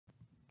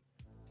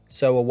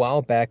So a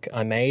while back,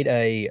 I made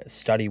a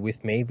study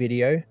with me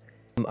video.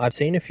 I've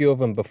seen a few of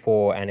them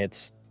before, and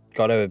it's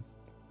got a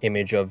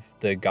image of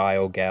the guy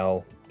or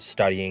gal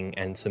studying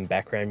and some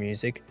background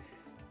music.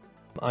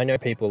 I know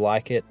people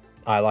like it.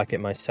 I like it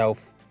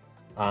myself,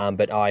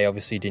 but I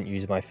obviously didn't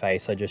use my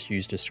face. I just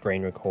used a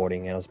screen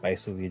recording, and I was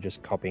basically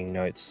just copying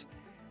notes.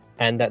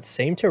 And that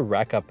seemed to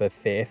rack up a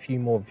fair few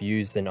more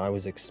views than I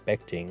was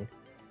expecting,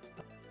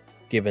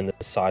 given the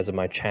size of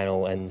my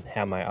channel and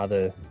how my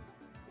other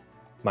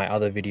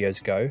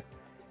videos go.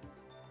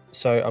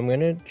 So I'm going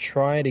to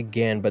try it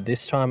again, but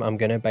this time I'm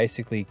going to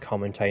basically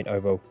commentate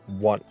over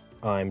what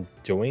I'm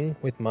doing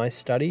with my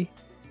study.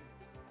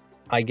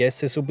 I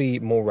guess this will be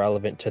more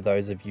relevant to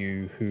those of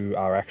you who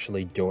are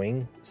actually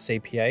doing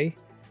CPA,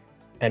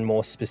 and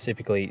more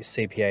specifically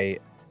CPA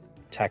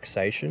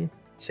taxation,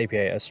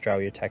 CPA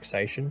Australia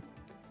Taxation.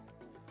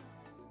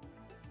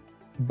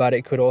 But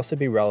it could also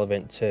be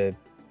relevant to,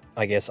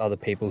 I guess, other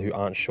people who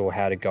aren't sure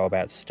how to go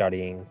about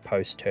studying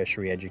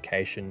post-tertiary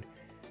education.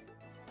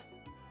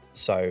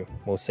 So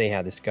we'll see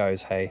how this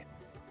goes, hey?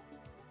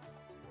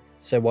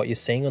 So what you're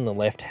seeing on the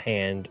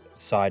left-hand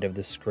side of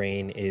the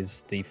screen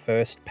is the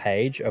first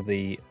page of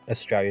the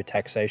Australia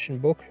Taxation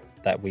book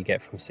that we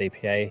get from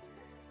CPA.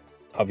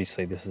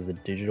 Obviously, this is the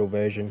digital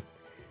version.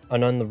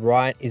 And on the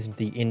right is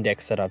the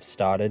index that I've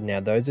started. Now,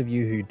 those of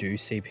you who do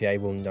CPA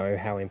will know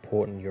how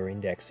important your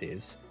index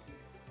is.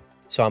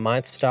 So I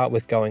might start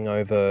with going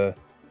over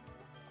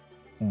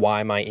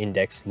why my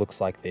index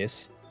looks like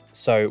this.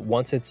 So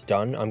once it's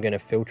done, I'm going to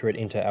filter it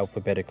into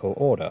alphabetical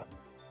order.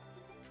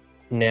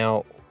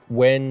 Now,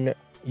 when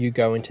you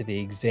go into the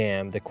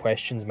exam, the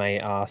questions may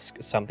ask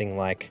something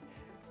like,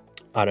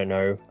 I don't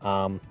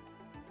know,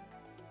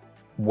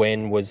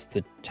 when was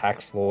the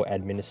tax law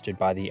administered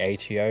by the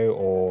ATO,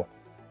 or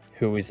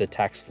who is the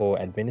tax law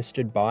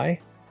administered by?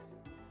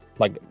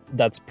 Like,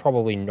 that's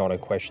probably not a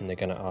question they're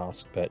going to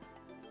ask, but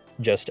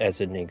just as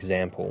an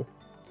example,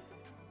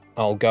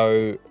 I'll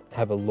go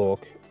have a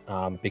look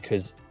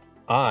because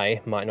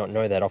I might not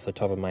know that off the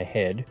top of my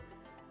head.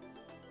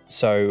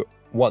 So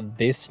what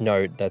this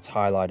note that's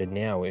highlighted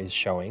now is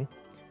showing,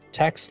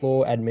 tax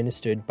law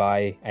administered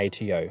by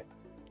ATO.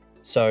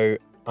 So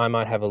I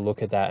might have a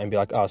look at that and be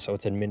like, oh, so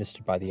it's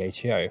administered by the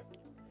ATO.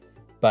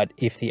 But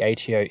if the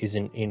ATO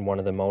isn't in one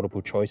of the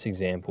multiple choice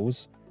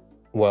examples,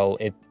 well,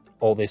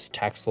 all this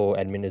tax law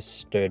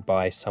administered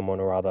by someone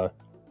or other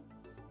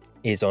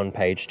is on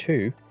page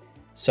 2.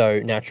 So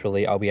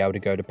naturally, I'll be able to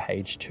go to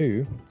page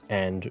 2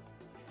 and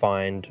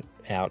find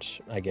out,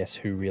 I guess,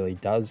 who really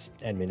does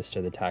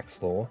administer the tax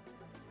law.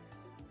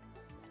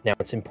 Now,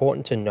 it's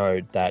important to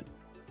note that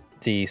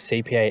the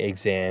CPA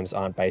exams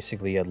aren't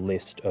basically a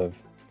list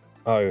of,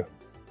 oh,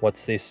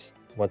 what's this?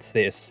 What's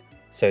this?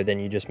 So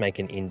then you just make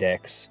an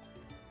index,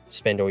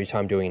 spend all your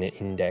time doing an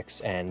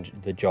index, and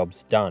the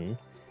job's done.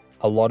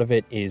 A lot of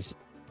it is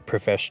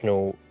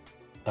professional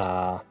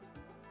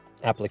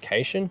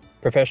application,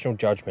 professional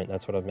judgment,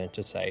 that's what I meant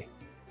to say.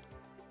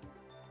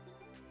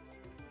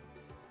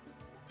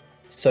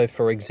 So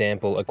for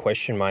example, a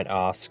question might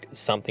ask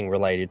something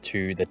related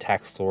to the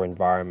tax law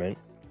environment.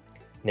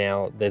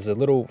 Now, there's a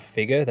little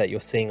figure that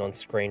you're seeing on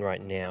screen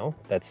right now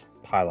that's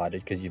highlighted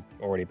because you've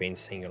already been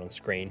seeing it on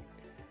screen.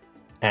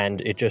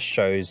 And it just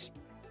shows,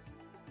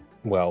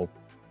 well,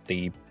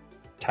 the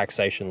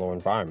taxation law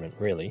environment,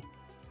 really.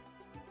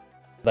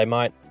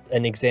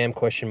 An exam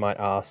question might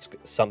ask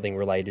something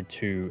related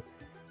to,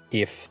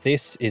 if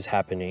this is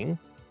happening,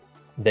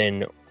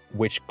 then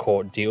which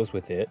court deals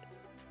with it,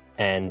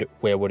 and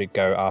where would it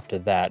go after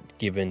that,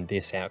 given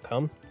this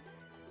outcome?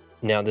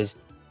 Now,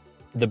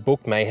 the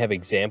book may have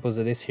examples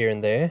of this here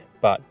and there,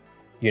 but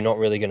you're not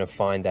really going to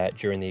find that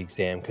during the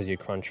exam because you're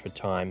crunched for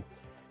time.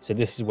 So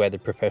this is where the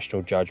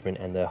professional judgment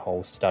and the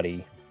whole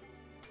study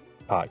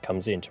part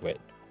comes into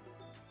it.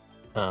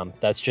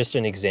 That's just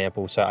an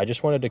example, so I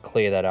just wanted to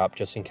clear that up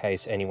just in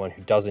case anyone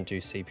who doesn't do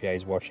CPA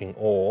is watching,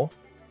 or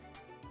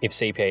if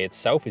CPA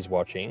itself is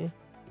watching,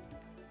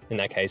 in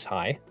that case,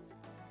 hi.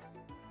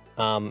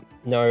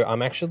 No,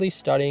 I'm actually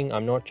studying.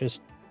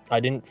 I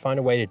didn't find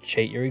a way to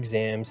cheat your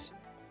exams.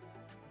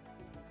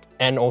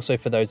 And also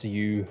for those of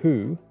you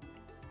who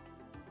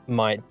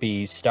might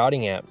be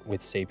starting out with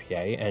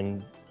CPA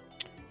and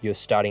you're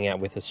starting out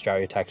with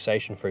Australia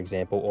Taxation, for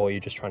example, or you're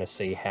just trying to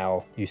see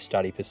how you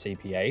study for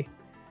CPA,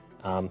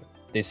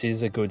 this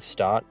is a good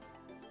start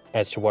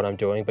as to what I'm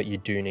doing, but you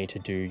do need to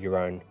do your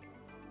own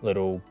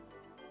little,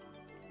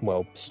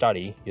 well,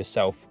 study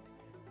yourself.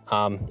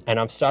 And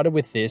I've started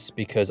with this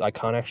because I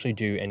can't actually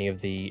do any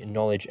of the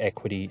knowledge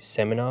equity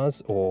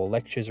seminars or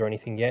lectures or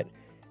anything yet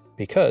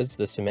because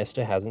the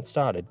semester hasn't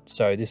started.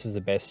 So this is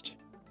the best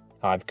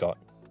I've got.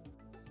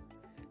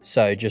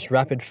 So just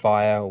rapid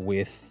fire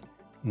with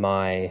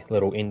my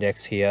little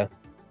index here.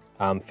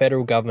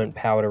 Federal government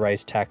power to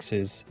raise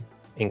taxes,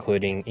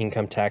 including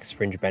income tax,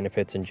 fringe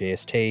benefits, and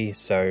GST.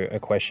 So a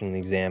question in the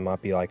exam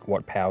might be like,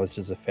 what powers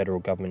does the federal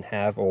government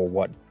have, or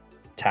what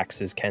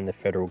taxes can the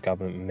federal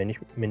government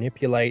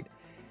manipulate?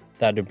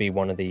 That would be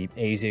one of the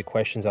easier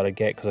questions that I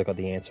get because I got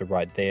the answer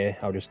right there.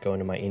 I'll just go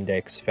into my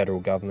index, federal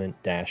government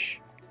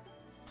dash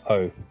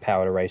oh,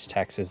 power to raise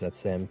taxes,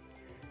 that's them.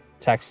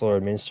 Tax law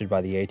administered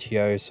by the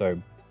ATO.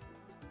 So,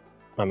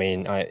 I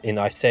mean,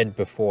 I said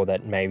before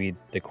that maybe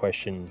the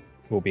question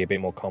will be a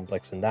bit more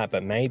complex than that,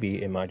 but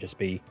maybe it might just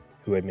be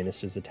who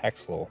administers the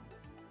tax law.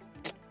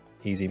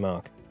 Easy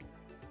mark.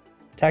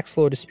 Tax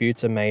law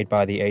disputes are made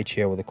by the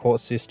ATO or the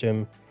court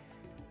system.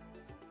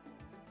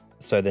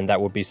 So then that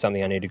would be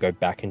something I need to go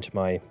back into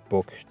my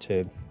book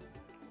to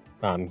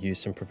use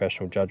some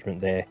professional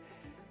judgment there,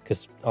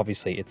 because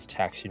obviously it's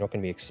tax. You're not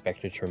going to be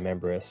expected to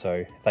remember it,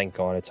 so thank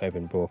God it's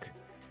open book.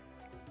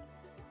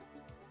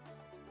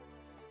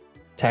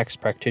 Tax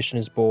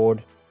Practioners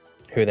Board,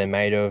 who they're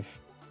made of,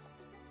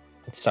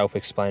 it's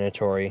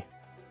self-explanatory.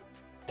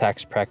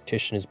 Tax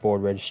Practitioners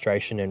Board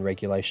registration and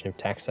regulation of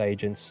tax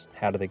agents.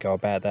 How do they go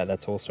about that?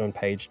 That's also on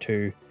page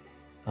 2.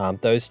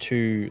 Those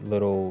two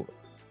little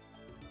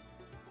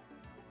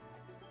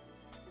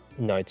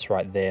notes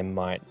right there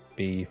might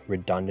be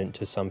redundant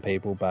to some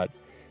people, but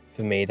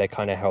for me they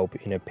kind of help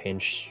in a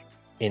pinch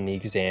in the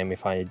exam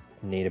if I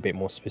need a bit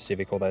more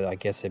specific, although I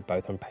guess they're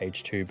both on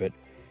page 2, but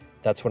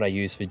that's what I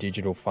use for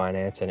digital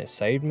finance and it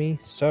saved me,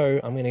 so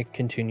I'm going to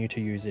continue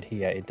to use it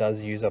here. It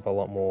does use up a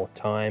lot more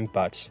time,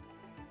 but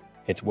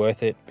it's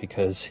worth it,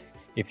 because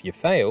if you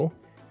fail,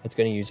 it's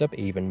going to use up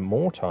even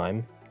more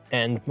time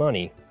and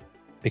money,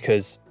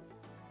 because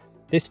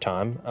this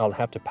time I'll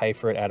have to pay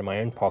for it out of my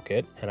own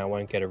pocket and I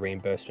won't get a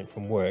reimbursement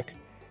from work,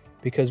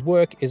 because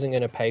work isn't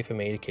going to pay for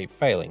me to keep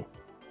failing,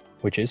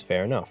 which is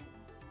fair enough.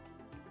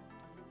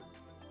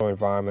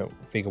 Environment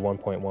figure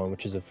 1.1,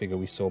 which is a figure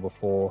we saw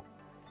before.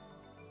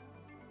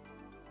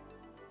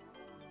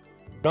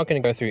 I'm not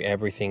going to go through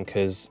everything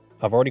because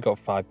I've already got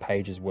 5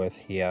 pages worth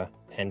here,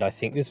 and I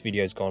think this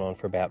video's gone on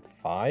for about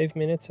 5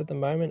 minutes at the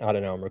moment. I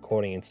don't know, I'm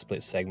recording in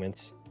split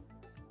segments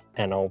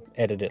and I'll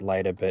edit it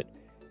later, but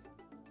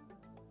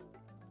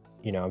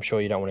you know, I'm sure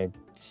you don't want to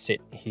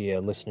sit here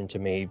listening to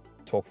me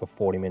talk for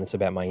 40 minutes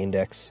about my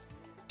index.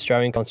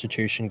 Australian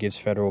Constitution gives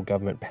federal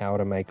government power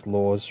to make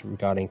laws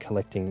regarding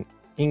collecting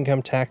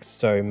income tax.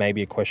 So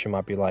maybe a question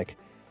might be like,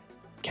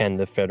 can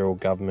the federal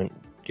government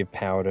give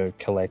power to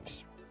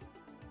collect,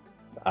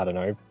 I don't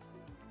know,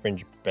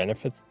 fringe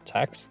benefits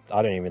tax?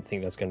 I don't even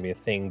think that's going to be a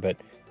thing, but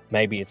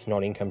maybe it's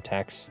not income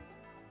tax.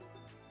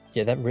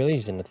 Yeah, that really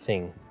isn't a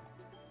thing.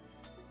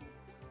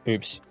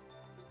 Oops.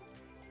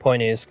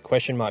 Point is,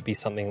 question might be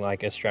something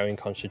like Australian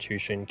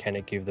Constitution, can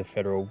it give the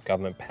federal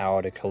government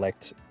power to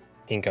collect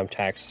income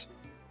tax?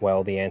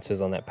 Well, the answer's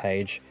on that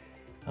page.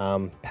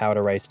 Power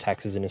to raise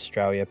taxes in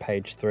Australia,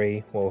 page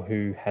 3. Well,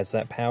 who has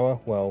that power?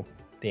 Well,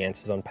 the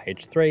answer's on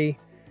page 3.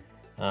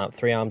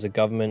 3 arms of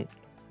government,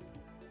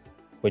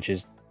 which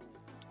is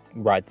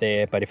right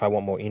there, but if I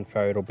want more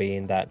info, it'll be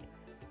in that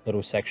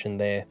little section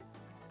there.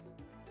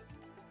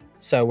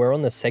 So we're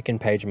on the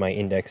second page of my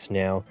index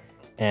now,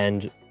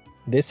 and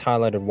this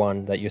highlighted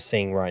one that you're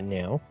seeing right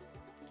now,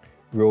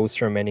 rules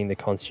for amending the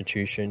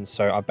Constitution.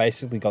 So I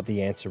basically got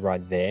the answer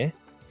right there,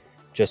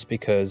 just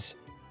because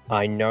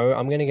I know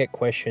I'm going to get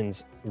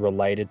questions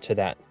related to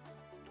that,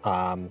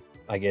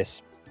 I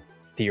guess,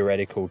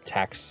 theoretical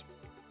tax,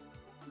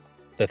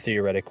 the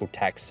theoretical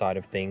tax side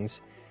of things.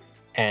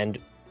 And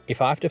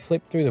if I have to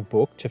flip through the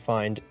book to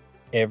find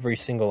every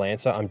single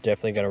answer, I'm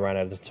definitely going to run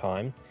out of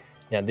time.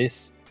 Now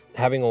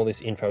having all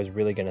this info is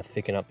really going to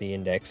thicken up the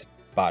index,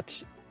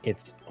 but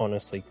it's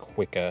honestly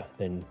quicker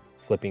than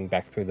flipping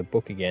back through the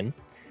book again.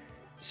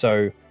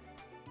 So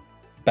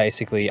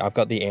basically I've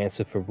got the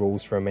answer for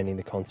rules for amending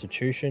the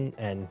Constitution,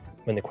 and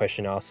when the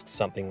question asks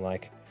something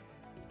like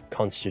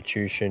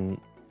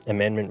Constitution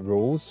amendment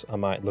rules, I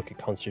might look at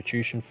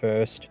Constitution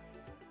first,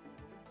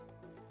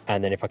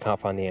 and then if I can't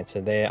find the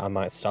answer there, I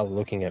might start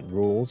looking at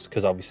rules,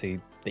 because obviously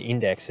the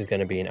index is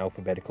going to be in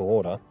alphabetical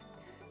order,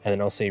 and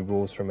then I'll see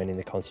rules for amending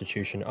the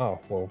Constitution. Oh,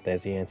 well,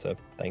 there's the answer,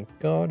 thank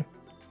God.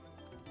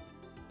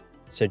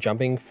 So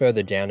jumping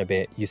further down a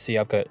bit, you see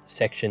I've got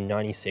section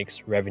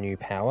 96 revenue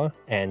power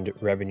and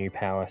revenue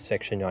power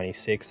section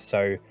 96.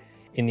 So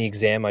in the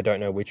exam, I don't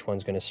know which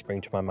one's going to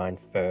spring to my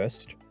mind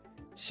first.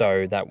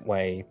 So that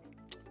way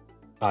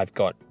I've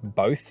got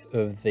both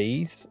of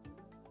these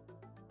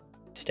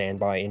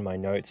standby in my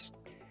notes.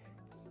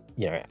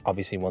 You know,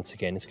 obviously once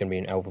again, it's going to be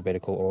in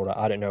alphabetical order.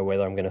 I don't know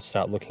whether I'm going to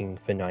start looking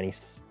for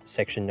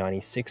section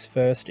 96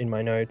 first in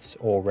my notes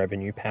or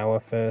revenue power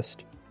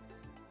first.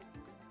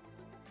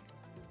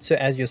 So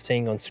as you're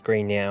seeing on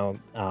screen now,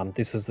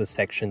 this is the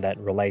section that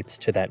relates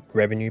to that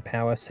revenue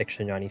power,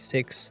 section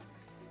 96.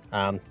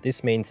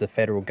 This means the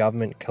federal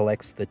government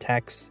collects the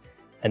tax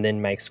and then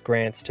makes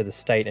grants to the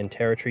state and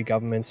territory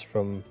governments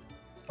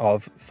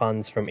of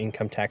funds from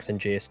income tax and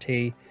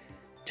GST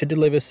to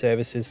deliver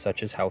services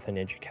such as health and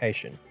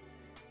education.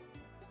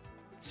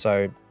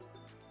 So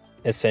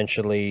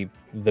essentially,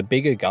 the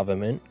bigger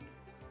government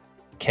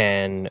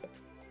can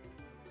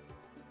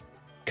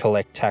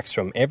collect tax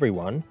from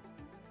everyone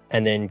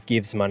and then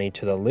gives money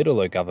to the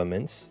littler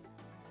governments,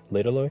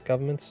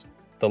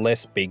 the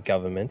less big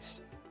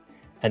governments,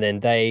 and then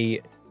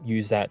they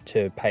use that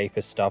to pay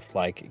for stuff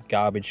like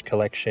garbage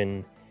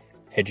collection,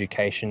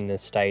 education in the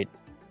state,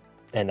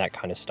 and that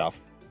kind of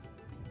stuff.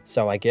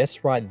 So I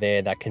guess right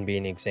there, that can be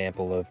an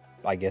example of,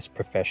 I guess,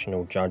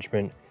 professional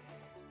judgment.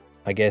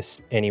 I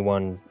guess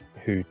anyone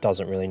who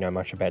doesn't really know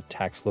much about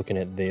tax looking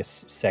at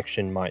this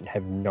section might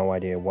have no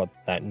idea what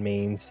that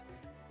means.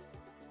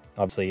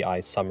 Obviously, I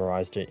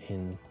summarized it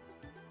in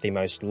the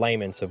most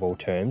layman's of all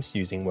terms,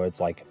 using words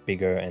like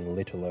bigger and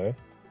littler.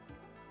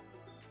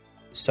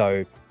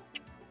 So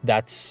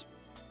that's,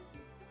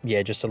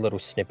 yeah, just a little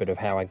snippet of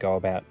how I go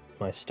about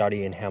my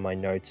study and how my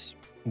notes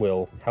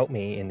will help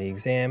me in the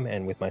exam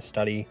and with my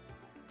study.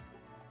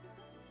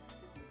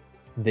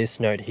 This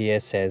note here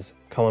says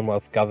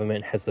Commonwealth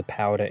Government has the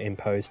power to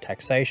impose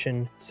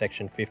taxation,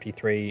 section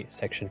 53,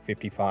 section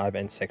 55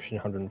 and section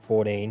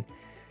 114.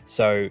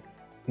 So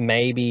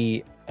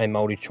maybe a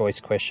multi-choice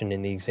question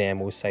in the exam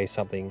will say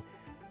something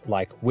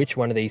like, which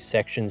one of these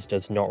sections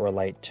does not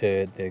relate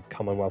to the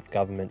Commonwealth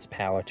Government's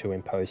power to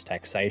impose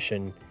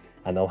taxation?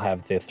 And they'll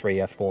have the three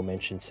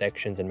aforementioned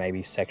sections and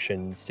maybe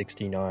section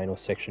 69 or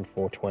section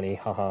 420.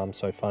 Haha, I'm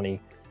so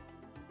funny.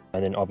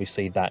 And then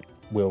obviously that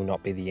will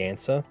not be the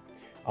answer.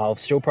 I'll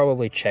still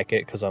probably check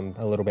it because I'm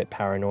a little bit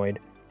paranoid,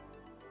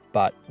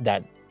 but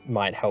that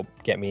might help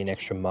get me an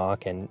extra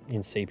mark, and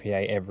in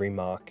CPA every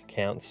mark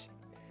counts.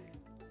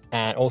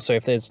 And also,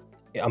 if there's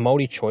a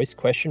multi-choice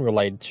question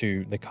related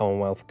to the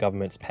Commonwealth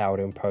Government's power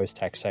to impose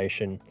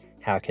taxation,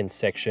 how can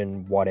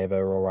section whatever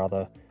or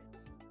other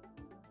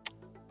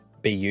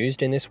be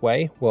used in this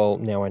way? Well,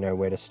 now I know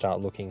where to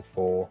start looking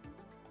for,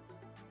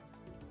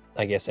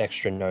 I guess,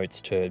 extra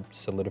notes to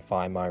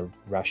solidify my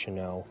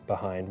rationale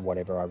behind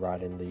whatever I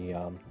write in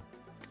the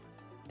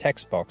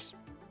text box.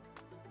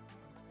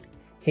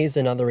 Here's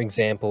another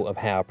example of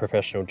how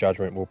professional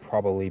judgment will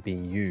probably be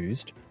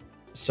used.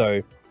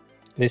 So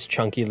this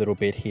chunky little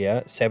bit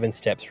here, 7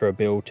 steps for a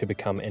bill to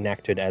become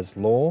enacted as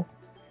law.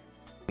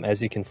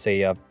 As you can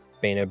see, I've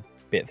been a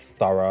bit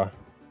thorough,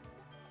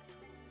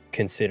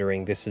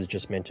 considering this is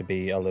just meant to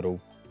be a little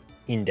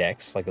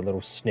index, like a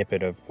little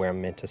snippet of where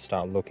I'm meant to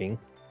start looking.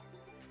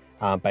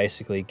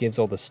 Basically, it gives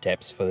all the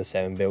steps for the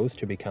 7 bills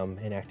to become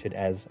enacted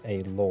as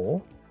a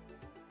law.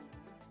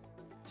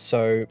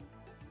 So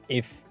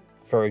if,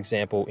 for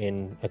example,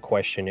 in a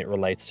question it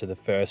relates to the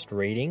first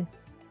reading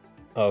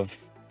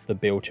of the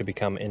bill to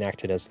become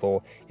enacted as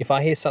law, if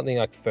I hear something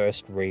like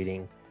first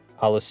reading,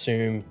 I'll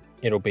assume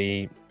it'll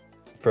be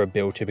for a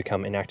bill to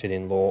become enacted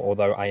in law,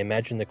 although I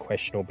imagine the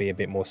question will be a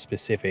bit more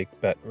specific.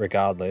 But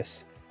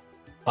regardless,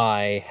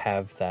 I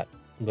have that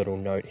little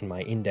note in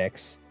my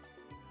index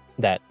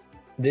that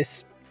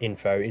this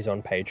info is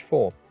on page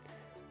 4,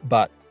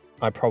 but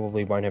I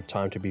probably won't have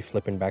time to be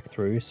flipping back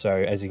through. So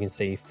as you can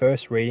see,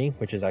 first reading,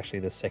 which is actually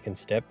the second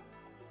step,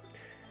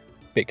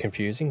 bit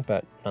confusing,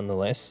 but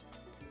nonetheless,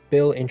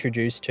 bill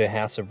introduced to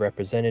House of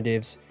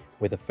Representatives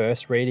with a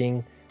first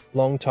reading,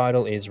 long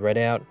title is read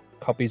out,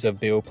 copies of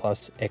bill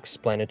plus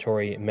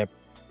explanatory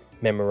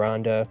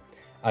memoranda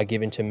are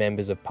given to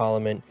members of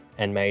Parliament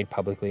and made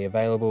publicly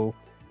available.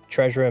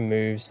 Treasurer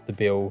moves the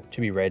bill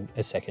to be read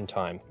a second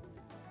time.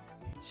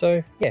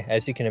 So yeah,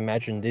 as you can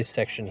imagine, this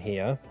section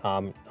here,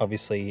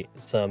 obviously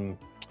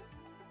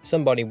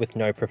somebody with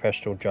no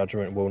professional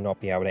judgment will not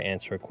be able to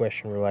answer a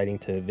question relating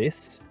to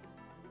this,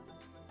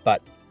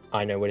 but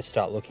I know where to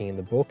start looking in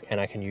the book,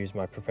 and I can use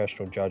my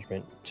professional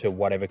judgment to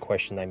whatever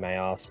question they may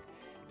ask.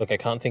 Look, I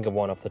can't think of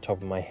one off the top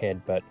of my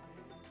head, but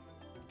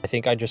I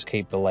think I just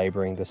keep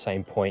belaboring the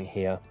same point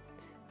here.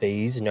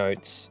 These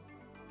notes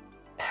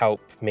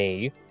help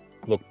me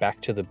look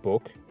back to the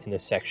book in the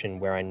section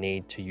where I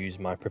need to use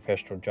my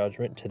professional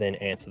judgment to then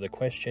answer the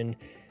question,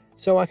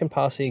 so I can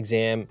pass the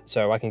exam,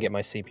 so I can get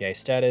my CPA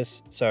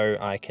status, so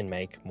I can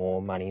make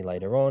more money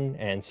later on,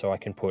 and so I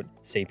can put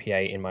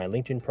CPA in my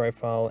LinkedIn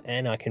profile,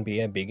 and I can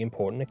be a big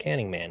important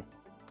accounting man.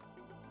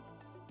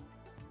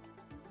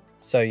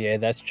 So yeah,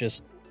 that's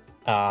just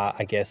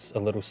I guess a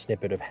little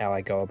snippet of how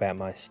I go about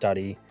my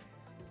study.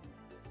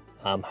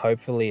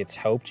 Hopefully it's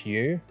helped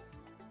you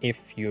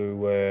if you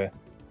were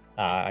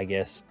I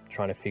guess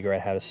trying to figure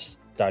out how to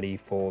study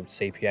for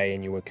CPA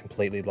and you were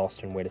completely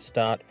lost on where to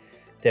start.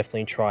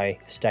 Definitely try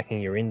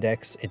stacking your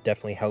index. It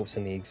definitely helps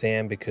in the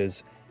exam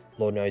because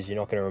Lord knows you're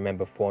not going to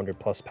remember 400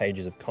 plus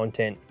pages of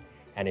content,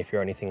 and if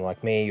you're anything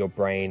like me, your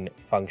brain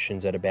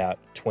functions at about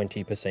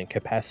 20%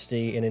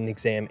 capacity in an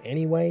exam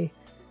anyway.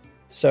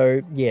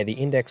 So yeah, the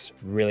index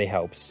really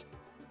helps.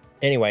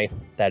 Anyway,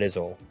 that is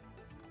all.